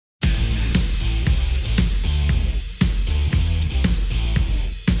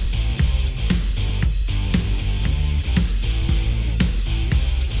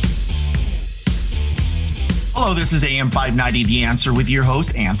Hello, this is AM 590 The Answer with your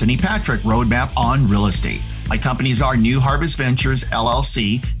host, Anthony Patrick, Roadmap on Real Estate. My companies are New Harvest Ventures,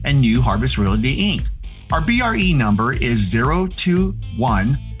 LLC, and New Harvest Realty, Inc. Our BRE number is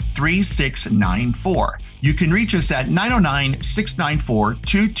 021-3694. You can reach us at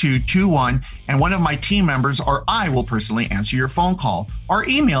 909-694-2221, and one of my team members or I will personally answer your phone call, or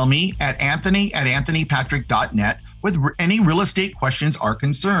email me at anthony@anthonypatrick.net with any real estate questions or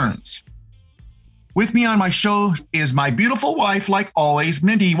concerns. With me on my show is my beautiful wife, like always.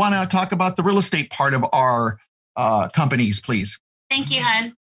 Mindy, you want to talk about the real estate part of our companies, please? Thank you,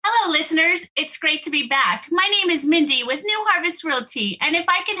 hon. Hello, listeners. It's great to be back. My name is Mindy with New Harvest Realty, and if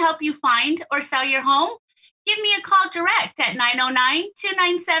I can help you find or sell your home, give me a call direct at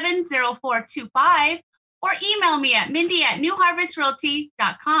 909-297-0425 or email me at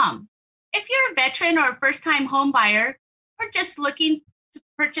mindy@newharvestrealty.com. If you're a veteran or a first-time home buyer or just looking to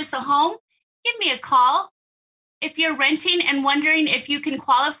purchase a home, give me a call. If you're renting and wondering if you can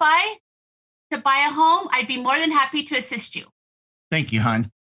qualify to buy a home, I'd be more than happy to assist you. Thank you,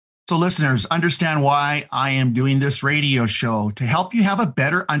 hon. So listeners, understand why I am doing this radio show, to help you have a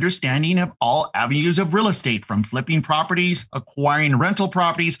better understanding of all avenues of real estate, from flipping properties, acquiring rental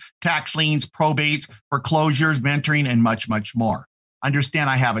properties, tax liens, probates, foreclosures, mentoring, and much, much more. Understand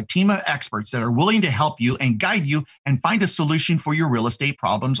I have a team of experts that are willing to help you and guide you and find a solution for your real estate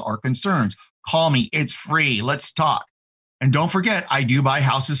problems or concerns. Call me. It's free. Let's talk. And don't forget, I do buy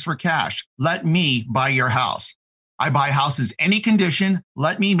houses for cash. Let me buy your house. I buy houses any condition.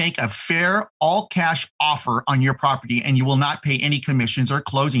 Let me make a fair all-cash offer on your property, and you will not pay any commissions or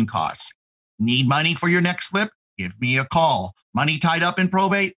closing costs. Need money for your next flip? Give me a call. Money tied up in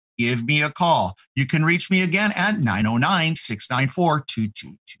probate? Give me a call. You can reach me again at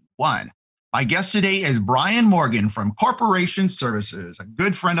 909-694-2221. My guest today is Brian Morgan from Corporation Services, a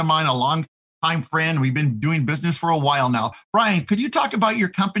good friend of mine, a long-time friend. We've been doing business for a while now. Brian, could you talk about your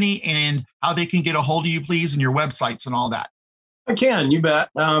company and how they can get a hold of you, please, and your websites and all that? I can, you bet.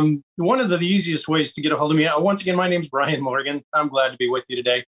 One of the easiest ways to get a hold of me, once again, my name's Brian Morgan. I'm glad to be with you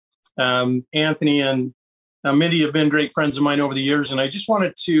today. Anthony and Mindy have been great friends of mine over the years, and I just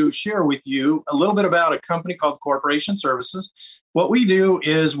wanted to share with you a little bit about a company called Corporation Services. What we do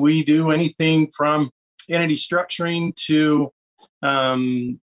is we do anything from entity structuring to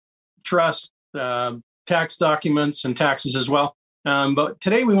trust, tax documents, and taxes as well. But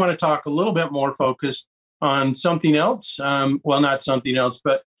today we want to talk a little bit more focused on something else. Well, not something else,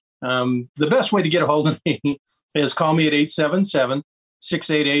 but the best way to get a hold of me is call me at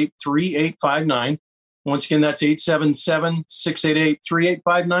 877-688-3859. Once again, that's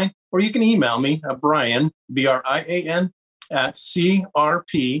 877-688-3859. Or you can email me at Brian, Brian, at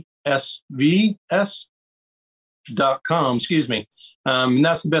crpsvs.com. Excuse me. And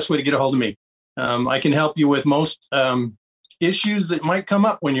that's the best way to get a hold of me. I can help you with most issues that might come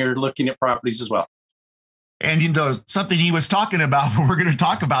up when you're looking at properties as well. And something he was talking about, what we're going to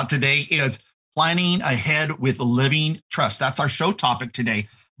talk about today, is planning ahead with a living trust. That's our show topic today.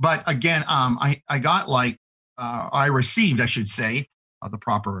 But again, I received the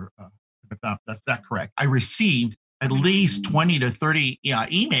proper, that's that correct. I received at least 20 to 30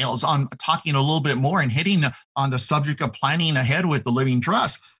 emails on talking a little bit more and hitting on the subject of planning ahead with the living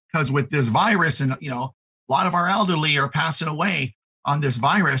trust. Because with this virus, and a lot of our elderly are passing away on this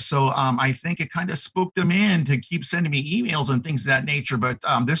virus. So I think it kind of spooked them in to keep sending me emails and things of that nature. But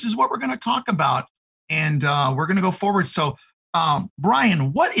this is what we're going to talk about, and we're going to go forward. So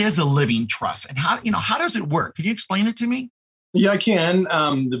Brian, what is a living trust, and how does it work? Can you explain it to me? Yeah, I can.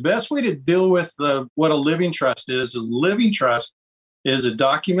 The best way to deal with what a living trust is, a living trust is a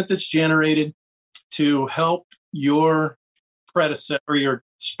document that's generated to help your predecessor, your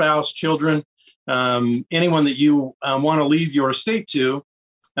spouse, children, anyone that you want to leave your estate to,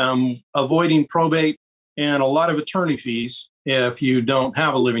 avoiding probate and a lot of attorney fees if you don't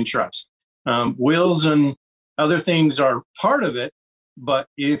have a living trust. Wills and other things are part of it, but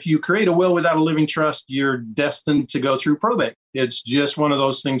if you create a will without a living trust, you're destined to go through probate. It's just one of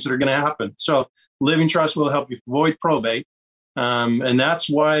those things that are going to happen. So living trust will help you avoid probate. And that's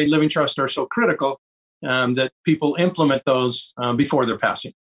why living trusts are so critical, that people implement those before they're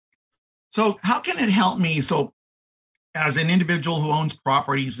passing. So how can it help me? So as an individual who owns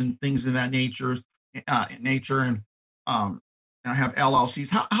properties and things of that nature, and I have LLCs,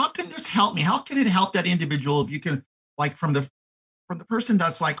 how can this help me? How can it help that individual if you can, like from the person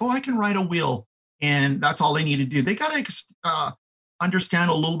that's like, oh, I can write a will and that's all they need to do. They got to understand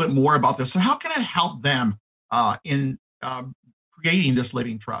a little bit more about this. So how can it help them in creating this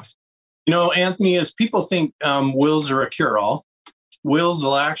living trust? Anthony, as people think wills are a cure-all, wills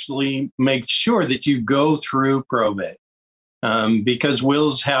will actually make sure that you go through probate, because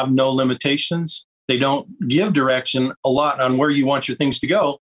wills have no limitations. They don't give direction a lot on where you want your things to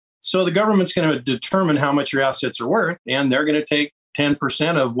go. So the government's going to determine how much your assets are worth, and they're going to take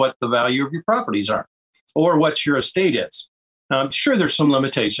 10% of what the value of your properties are or what your estate is. Sure, there's some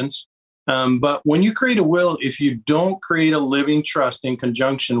limitations. But when you create a will, if you don't create a living trust in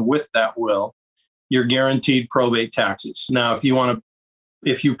conjunction with that will, you're guaranteed probate taxes. Now, if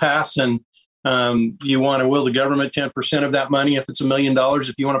you pass and you want to will the government 10% of that money, if it's $1 million,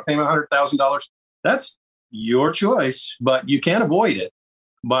 if you want to pay them $100,000, that's your choice, but you can't avoid it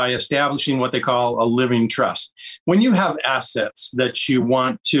by establishing what they call a living trust. When you have assets that you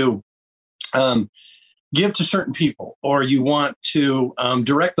want to give to certain people, or you want to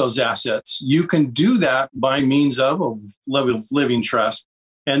direct those assets, you can do that by means of a living trust,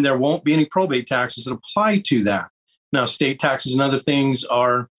 and there won't be any probate taxes that apply to that. Now, state taxes and other things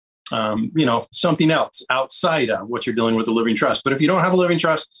are, something else outside of what you're dealing with a living trust. But if you don't have a living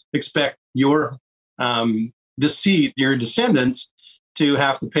trust, expect your descendants to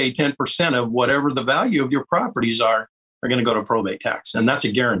have to pay 10% of whatever the value of your properties are going to go to probate tax. And that's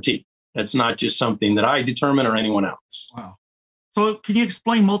a guarantee. It's not just something that I determine or anyone else. Wow. So can you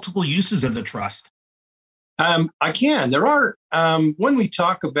explain multiple uses of the trust? I can. There are, when we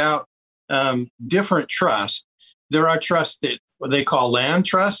talk about different trusts, there are trusts that they call land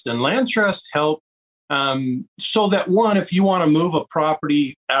trust, and land trusts help so that one, if you want to move a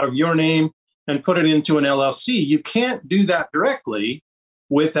property out of your name and put it into an LLC, you can't do that directly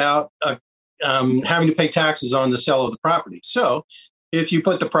without having to pay taxes on the sale of the property. So if you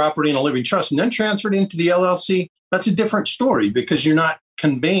put the property in a living trust and then transfer it into the LLC, that's a different story, because you're not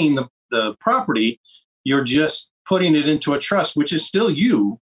conveying the property. You're just putting it into a trust, which is still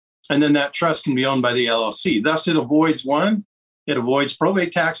you. And then that trust can be owned by the LLC. Thus, it avoids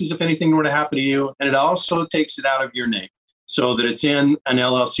probate taxes if anything were to happen to you. And it also takes it out of your name so that it's in an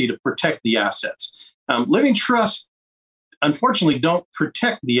LLC to protect the assets. Living trusts, unfortunately, don't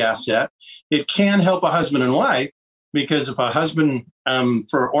protect the asset. It can help a husband and wife, because if a husband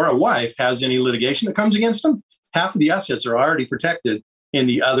or a wife has any litigation that comes against them, half of the assets are already protected in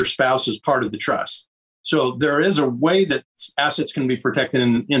the other spouse as part of the trust. So there is a way that assets can be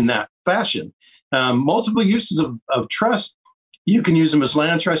protected in that fashion. Multiple uses of trust. You can use them as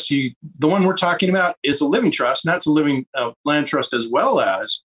land trusts. The one we're talking about is a living trust, and that's a living land trust as well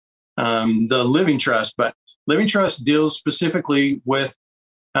as the living trust. But living trust deals specifically with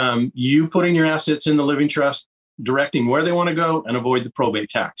you putting your assets in the living trust, directing where they want to go, and avoid the probate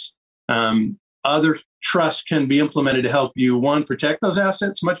tax. Other trusts can be implemented to help you, one, protect those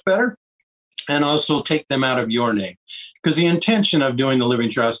assets much better, and also take them out of your name. Because the intention of doing the living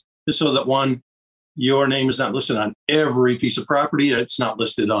trust is so that, one, your name is not listed on every piece of property. It's not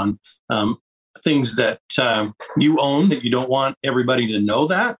listed on things that you own that you don't want everybody to know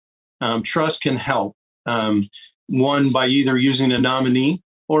that. Trust can help, one, by either using a nominee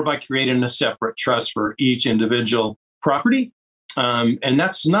or by creating a separate trust for each individual property. And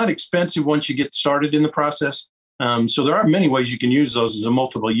that's not expensive once you get started in the process. So there are many ways you can use those as a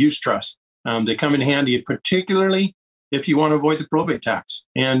multiple use trust. They come in handy, particularly if you want to avoid the probate tax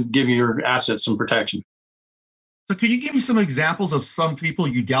and give your assets some protection. So could you give me some examples of some people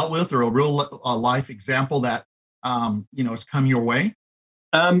you dealt with, or a real life example that, has come your way?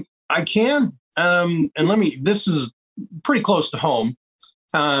 I can. And this is pretty close to home.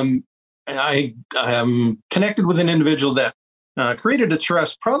 I am connected with an individual that created a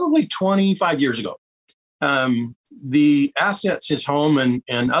trust probably 25 years ago. The assets, his home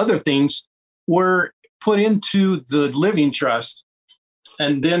and other things, were put into the living trust,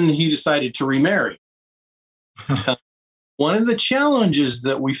 and then he decided to remarry. One of the challenges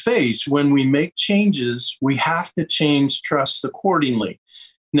that we face when we make changes, we have to change trusts accordingly.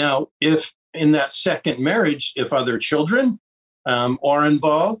 Now, if in that second marriage, if other children are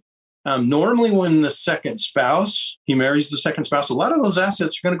involved, normally when the second spouse, he marries the second spouse, a lot of those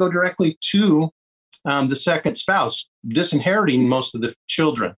assets are going to go directly to the second spouse, disinheriting most of the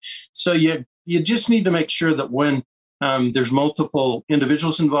children. So you just need to make sure that when there's multiple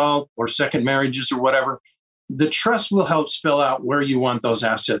individuals involved or second marriages or whatever, the trust will help spell out where you want those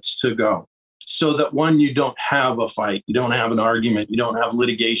assets to go, so that, one, you don't have a fight, you don't have an argument, you don't have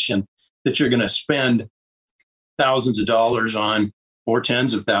litigation that you're going to spend thousands of dollars on or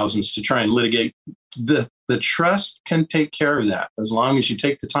tens of thousands to try and litigate. The trust can take care of that as long as you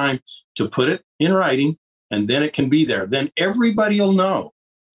take the time to put it in writing, and then it can be there. Then everybody will know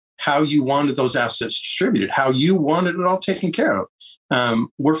how you wanted those assets distributed, how you wanted it all taken care of.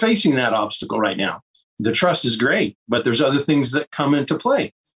 We're facing that obstacle right now. the trust is great, but there's other things that come into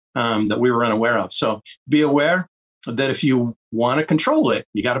play that we were unaware of. So be aware that if you want to control it,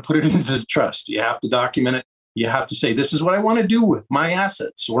 you got to put it into the trust. You have to document it. You have to say, this is what I want to do with my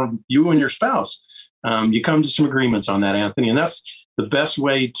assets, or you and your spouse. You come to some agreements on that, Anthony, and that's the best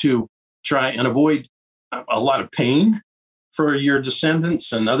way to try and avoid a lot of pain for your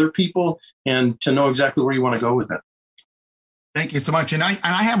descendants and other people, and to know exactly where you want to go with it. Thank you so much. And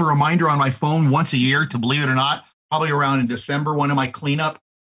I have a reminder on my phone once a year, to believe it or not, probably around in December, one of my cleanup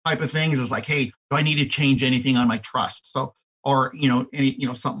type of things is like, hey, do I need to change anything on my trust? So, or,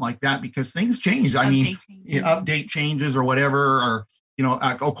 something like that, because things change. Update changes or whatever, or,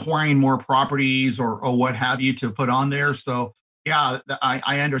 acquiring more properties or what have you to put on there. So yeah,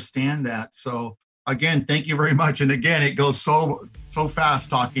 I understand that. So again, thank you very much. And again, it goes so fast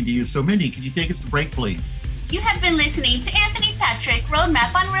talking to you. So Mindy, can you take us to break, please? You have been listening to Anthony Patrick,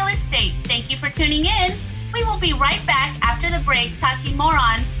 Roadmap on Real Estate. Thank you for tuning in. We will be right back after the break talking more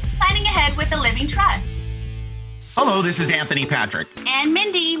on planning ahead with a living trust. Hello, this is Anthony Patrick. And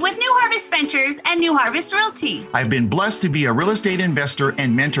Mindy with New Harvest Ventures and New Harvest Realty. I've been blessed to be a real estate investor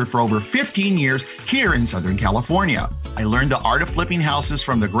and mentor for over 15 years here in Southern California. I learned the art of flipping houses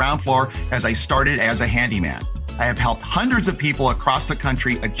from the ground floor as I started as a handyman. I have helped hundreds of people across the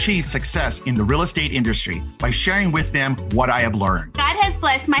country achieve success in the real estate industry by sharing with them what I have learned. God has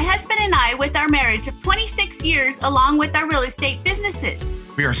blessed my husband and I with our marriage of 26 years along with our real estate businesses.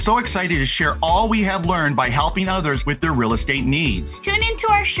 We are so excited to share all we have learned by helping others with their real estate needs. Tune into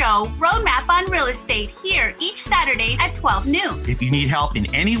our show, Roadmap on Real Estate, here each Saturday at 12 noon. If you need help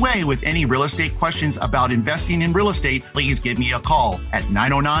in any way with any real estate questions about investing in real estate, please give me a call at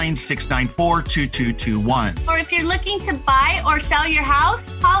 909-694-2221. Or if you're looking to buy or sell your house,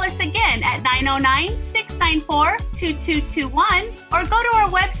 call us again at 909-694-2221 or go to our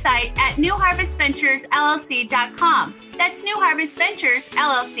website at newharvestventuresllc.com. That's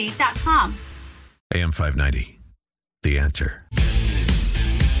newharvestventuresllc.com. AM 590, The Answer.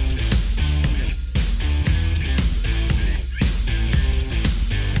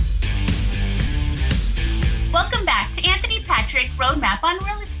 Welcome back to Anthony Patrick, Roadmap on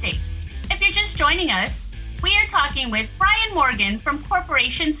Real Estate. If you're just joining us, we are talking with Brian Morgan from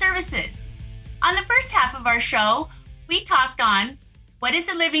Corporation Services. On the first half of our show, we talked on what is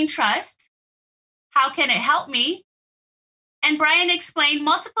a living trust, how can it help me, and Brian explained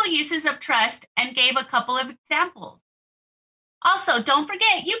multiple uses of trust and gave a couple of examples. Also, don't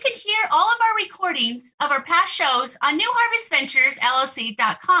forget, you can hear all of our recordings of our past shows on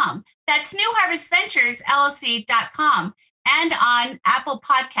newharvestventuresllc.com. That's newharvestventuresllc.com and on Apple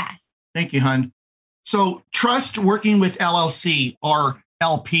Podcasts. Thank you, hon. So trust working with LLC or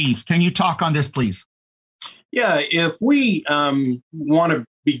LPs. Can you talk on this, please? Yeah, if we want to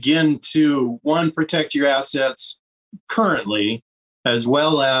begin to, one, protect your assets currently, as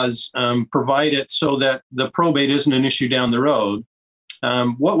well as provide it so that the probate isn't an issue down the road,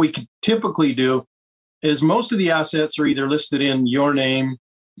 what we could typically do is most of the assets are either listed in your name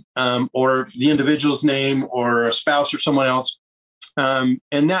or the individual's name or a spouse or someone else. And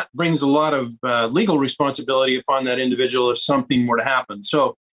that brings a lot of legal responsibility upon that individual if something were to happen.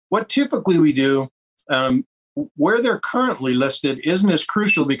 So what typically we do, where they're currently listed isn't as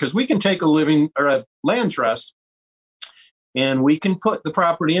crucial, because we can take a living or a land trust and we can put the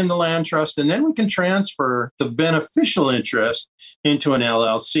property in the land trust, and then we can transfer the beneficial interest into an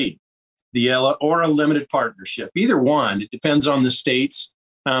LLC, or a limited partnership. Either one. It depends on the states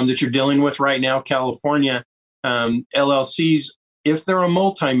that you're dealing with right now. California, LLCs, if they're a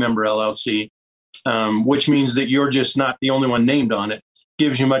multi-member LLC, which means that you're just not the only one named on it,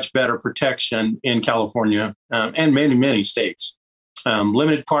 gives you much better protection in California and many, many states.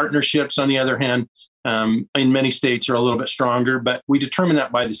 Limited partnerships, on the other hand, in many states are a little bit stronger, but we determine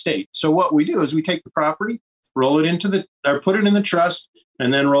that by the state. So what we do is we take the property, roll it into put it in the trust,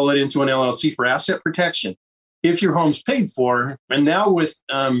 and then roll it into an LLC for asset protection. If your home's paid for, and now with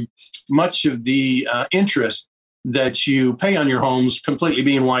much of the interest that you pay on your homes completely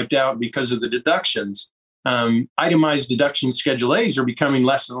being wiped out because of the deductions, itemized deduction Schedule A's are becoming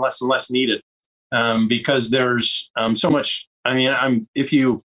less and less and less needed because there's so much. If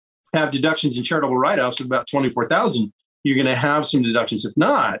you have deductions and charitable write-offs of about $24,000, you're going to have some deductions. If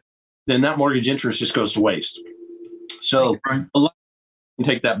not, then that mortgage interest just goes to waste. So a lot can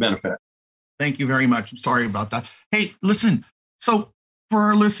take that benefit. Thank you very much. I'm sorry about that. Hey, listen. So for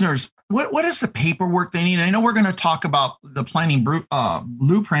our listeners, what is the paperwork they need? I know we're going to talk about the planning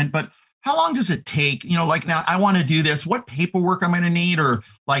blueprint, but how long does it take? Like now I want to do this. What paperwork am I going to need? Or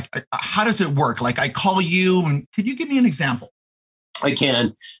like, how does it work? Like I call you, and could you give me an example? I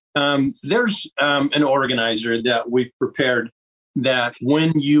can. There's an organizer that we've prepared that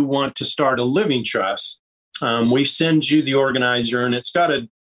when you want to start a living trust, we send you the organizer, and it's got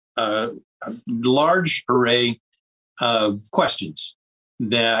a large array of questions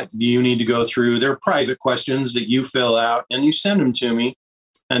that you need to go through. They're private questions that you fill out and you send them to me.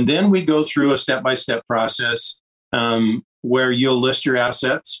 And then we go through a step-by-step process where you'll list your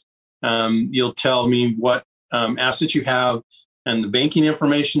assets. You'll tell me what assets you have and the banking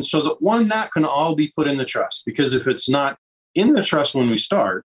information so that that can all be put in the trust. Because if it's not in the trust when we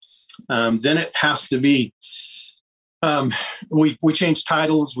start, then it has to be, we change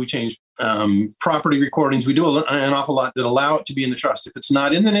titles, we change property recordings. We do an awful lot that allow it to be in the trust. If it's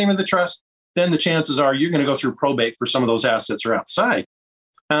not in the name of the trust, then the chances are you're going to go through probate for some of those assets are outside.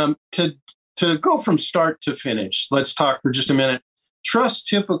 To go from start to finish, let's talk for just a minute. Trust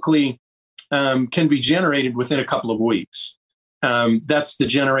typically can be generated within a couple of weeks. That's the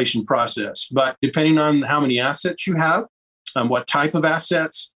generation process. But depending on how many assets you have, what type of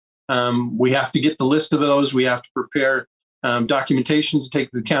assets, we have to get the list of those. We have to prepare documentation to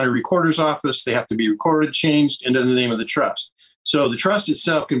take to the county recorder's office. They have to be recorded, changed into the name of the trust. So the trust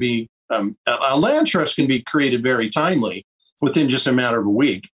itself can be, a land trust can be created very timely within just a matter of a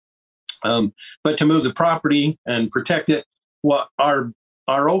week. But to move the property and protect it, what our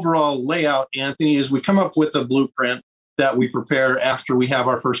overall layout, Anthony, is we come up with a blueprint that we prepare after we have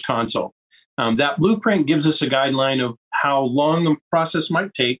our first consult. That blueprint gives us a guideline of how long the process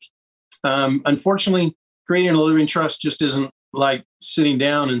might take. Unfortunately, creating a living trust just isn't like sitting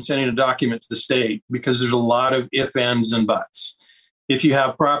down and sending a document to the state, because there's a lot of ifs, ands, and buts. If you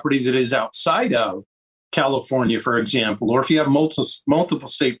have property that is outside of California, for example, or if you have multiple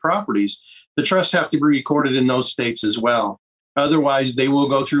state properties, the trusts have to be recorded in those states as well. Otherwise, they will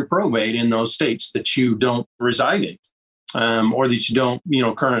go through probate in those states that you don't reside in, or that you don't,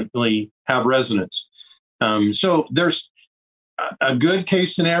 currently have residence. So there's a good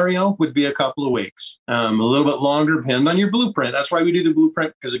case scenario would be a couple of weeks, a little bit longer, depending on your blueprint. That's why we do the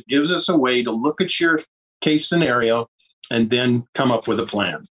blueprint, because it gives us a way to look at your case scenario and then come up with a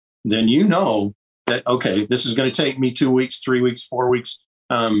plan. Then that, okay, this is going to take me 2 weeks, 3 weeks, 4 weeks.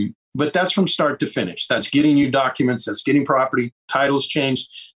 But that's from start to finish. That's getting you documents. That's getting property titles changed.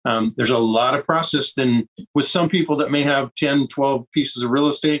 There's a lot of process then with some people that may have 10, 12 pieces of real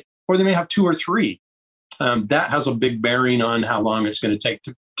estate, or they may have 2 or 3. That has a big bearing on how long it's going to take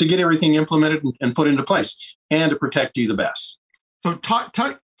to get everything implemented and put into place and to protect you the best. So talk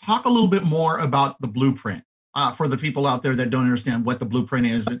a little bit more about the blueprint for the people out there that don't understand what the blueprint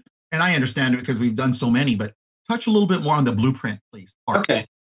is. And I understand it because we've done so many, but touch a little bit more on the blueprint, please. Okay.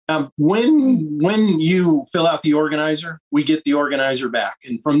 When you fill out the organizer, we get the organizer back.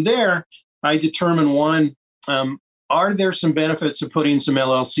 And from there, I determine one, are there some benefits of putting some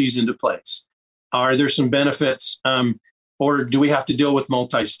LLCs into place? Are there some benefits, or do we have to deal with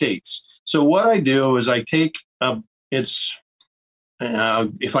multi-states? So what I do is I take, if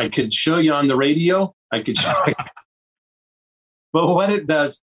I could show you on the radio, I could show you. But what it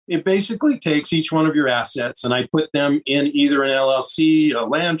does, it basically takes each one of your assets and I put them in either an LLC, a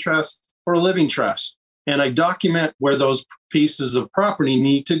land trust, or a living trust. And I document where those pieces of property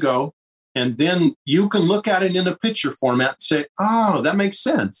need to go. And then you can look at it in a picture format and say, oh, that makes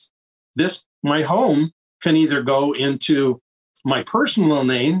sense. My home can either go into my personal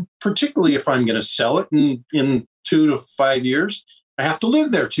name, particularly if I'm going to sell it in 2 to 5 years. I have to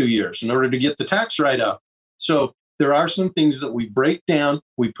live there 2 years in order to get the tax write-off. So there are some things that we break down,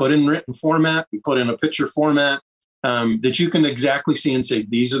 we put in written format, we put in a picture format that you can exactly see and say,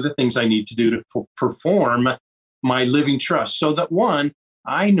 these are the things I need to do to perform my living trust, so that one,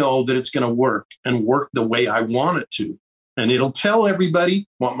 I know that it's going to work and work the way I want it to. And it'll tell everybody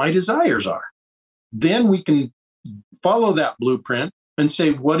what my desires are. Then we can follow that blueprint and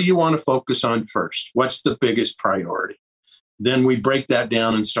say, what do you want to focus on first? What's the biggest priority? Then we break that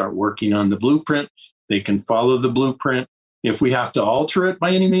down and start working on the blueprint. They can follow the blueprint. If we have to alter it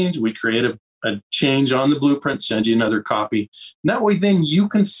by any means, we create a change on the blueprint, send you another copy. And that way, then you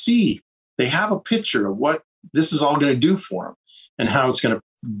can see, they have a picture of what this is all going to do for them and how it's going to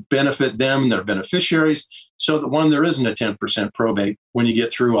benefit them and their beneficiaries, so that one, there isn't a 10% probate when you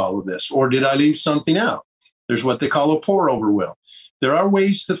get through all of this. Or did I leave something out? There's what they call a pour over will. There are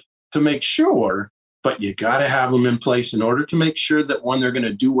ways to make sure, but you got to have them in place in order to make sure that one, they're going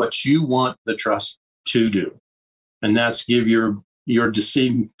to do what you want the trust to do. And that's give your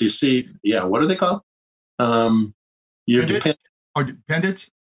deceit. Yeah. What are they called? Your dependents,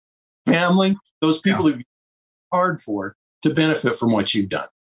 family, those people who hard for to benefit from what you've done.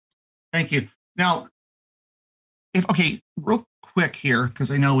 Thank you. Now, real quick here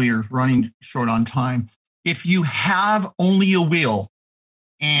because I know we are running short on time. If you have only a will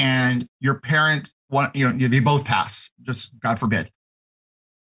and your parent, they both pass, just God forbid.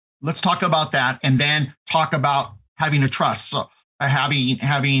 Let's talk about that and then talk about having a trust. So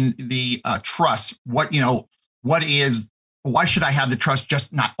having the trust, why should I have the trust,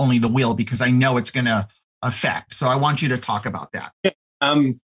 just not only the will, because I know it's going to affect. So I want you to talk about that.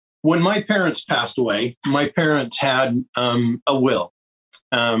 When my parents passed away, my parents had a will.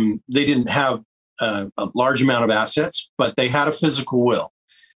 They didn't have a large amount of assets, but they had a physical will.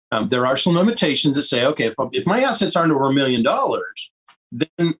 There are some limitations that say, okay, if my assets aren't over $1 million,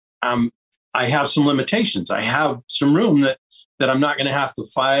 then I have some limitations. I have some room that I'm not going to have to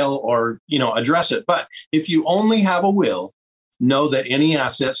file or, address it. But if you only have a will, know that any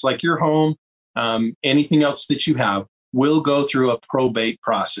assets like your home, anything else that you have, will go through a probate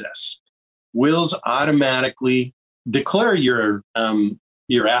process. Wills automatically declare your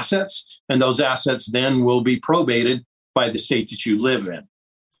assets, and those assets then will be probated by the state that you live in.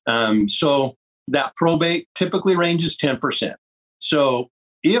 So that probate typically ranges 10%. So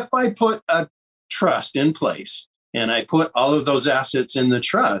if I put a trust in place and I put all of those assets in the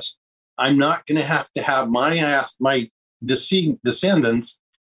trust, I'm not going to have my descendants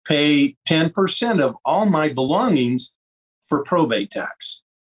pay 10% of all my belongings for probate tax,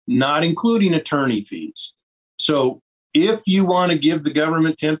 not including attorney fees. So if you want to give the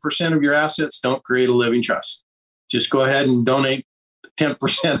government 10% of your assets, don't create a living trust. Just go ahead and donate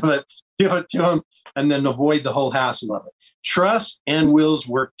 10% of it, give it to them, and then avoid the whole hassle of it. Trust and wills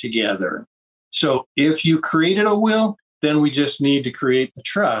work together. So if you created a will, then we just need to create the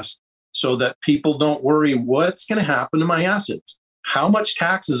trust so that people don't worry what's going to happen to my assets. How much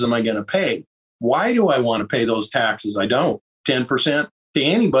taxes am I going to pay? Why do I want to pay those taxes? I don't. 10% to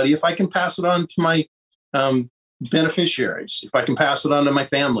anybody if I can pass it on to my beneficiaries, if I can pass it on to my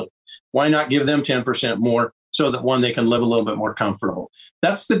family. Why not give them 10% more so that, one, they can live a little bit more comfortable?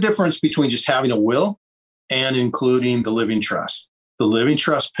 That's the difference between just having a will and including the living trust. The living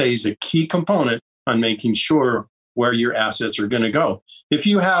trust plays a key component on making sure where your assets are going to go. If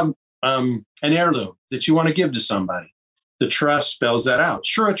you have an heirloom that you want to give to somebody, the trust spells that out.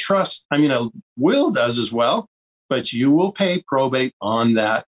 Sure, a will does as well, but you will pay probate on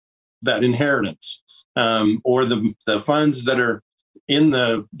that inheritance or the funds that are in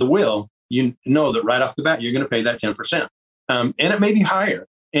the will. You know that right off the bat, you're going to pay that 10%. And it may be higher.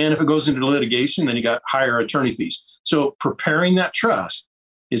 And if it goes into litigation, then you got higher attorney fees. So preparing that trust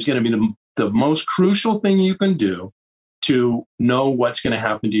is going to be the most crucial thing you can do to know what's going to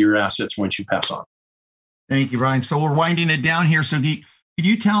happen to your assets once you pass on. Thank you, Brian. So we're winding it down here. So can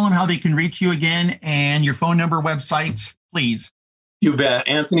you tell them how they can reach you again and your phone number, websites, please? You bet.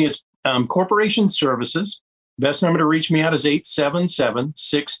 Anthony, it's Corporation Services. Best number to reach me at is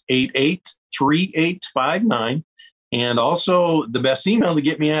 877-688-3859. And also the best email to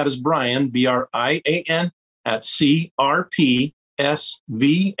get me at is Brian, BRIAN, at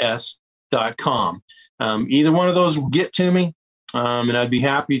CRPSVS.com. Either one of those will get to me, and I'd be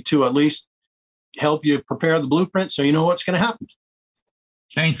happy to at least help you prepare the blueprint so you know what's going to happen.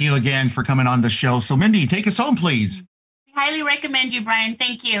 Thank you again for coming on the show. So Mindy, take us home, please. We highly recommend you, Brian.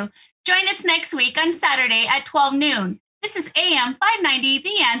 Thank you. Join us next week on Saturday at 12 noon. This is AM 590,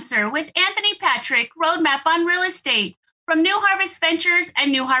 The Answer, with Anthony Patrick, Roadmap on Real Estate. From New Harvest Ventures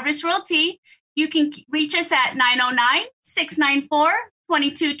and New Harvest Realty, you can reach us at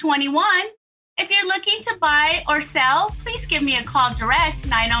 909-694-2221. If you're looking to buy or sell, please give me a call direct,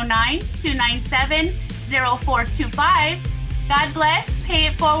 909-297-0425. God bless, pay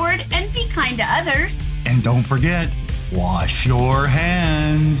it forward, and be kind to others. And don't forget, wash your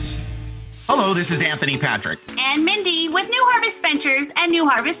hands. Hello, this is Anthony Patrick. And Mindy with New Harvest Ventures and New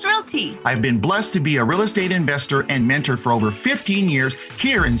Harvest Realty. I've been blessed to be a real estate investor and mentor for over 15 years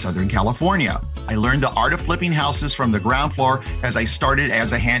here in Southern California. I learned the art of flipping houses from the ground floor as I started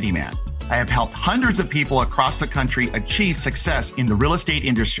as a handyman. I have helped hundreds of people across the country achieve success in the real estate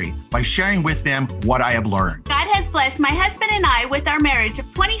industry by sharing with them what I have learned. God has blessed my husband and I with our marriage of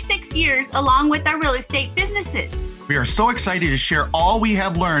 26 years along with our real estate businesses. We are so excited to share all we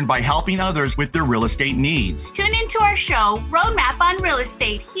have learned by helping others with their real estate needs. Tune into our show, Roadmap on Real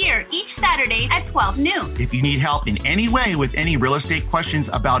Estate, here each Saturday at 12 noon. If you need help in any way with any real estate questions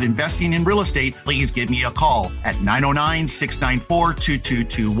about investing in real estate, please give me a call at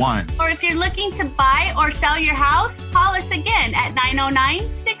 909-694-2221. Or if you're looking to buy or sell your house, call us again at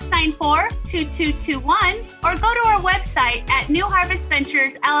 909-694-2221 or go to our website at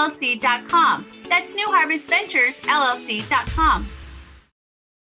newharvestventuresllc.com. That's newharvestventuresllc.com.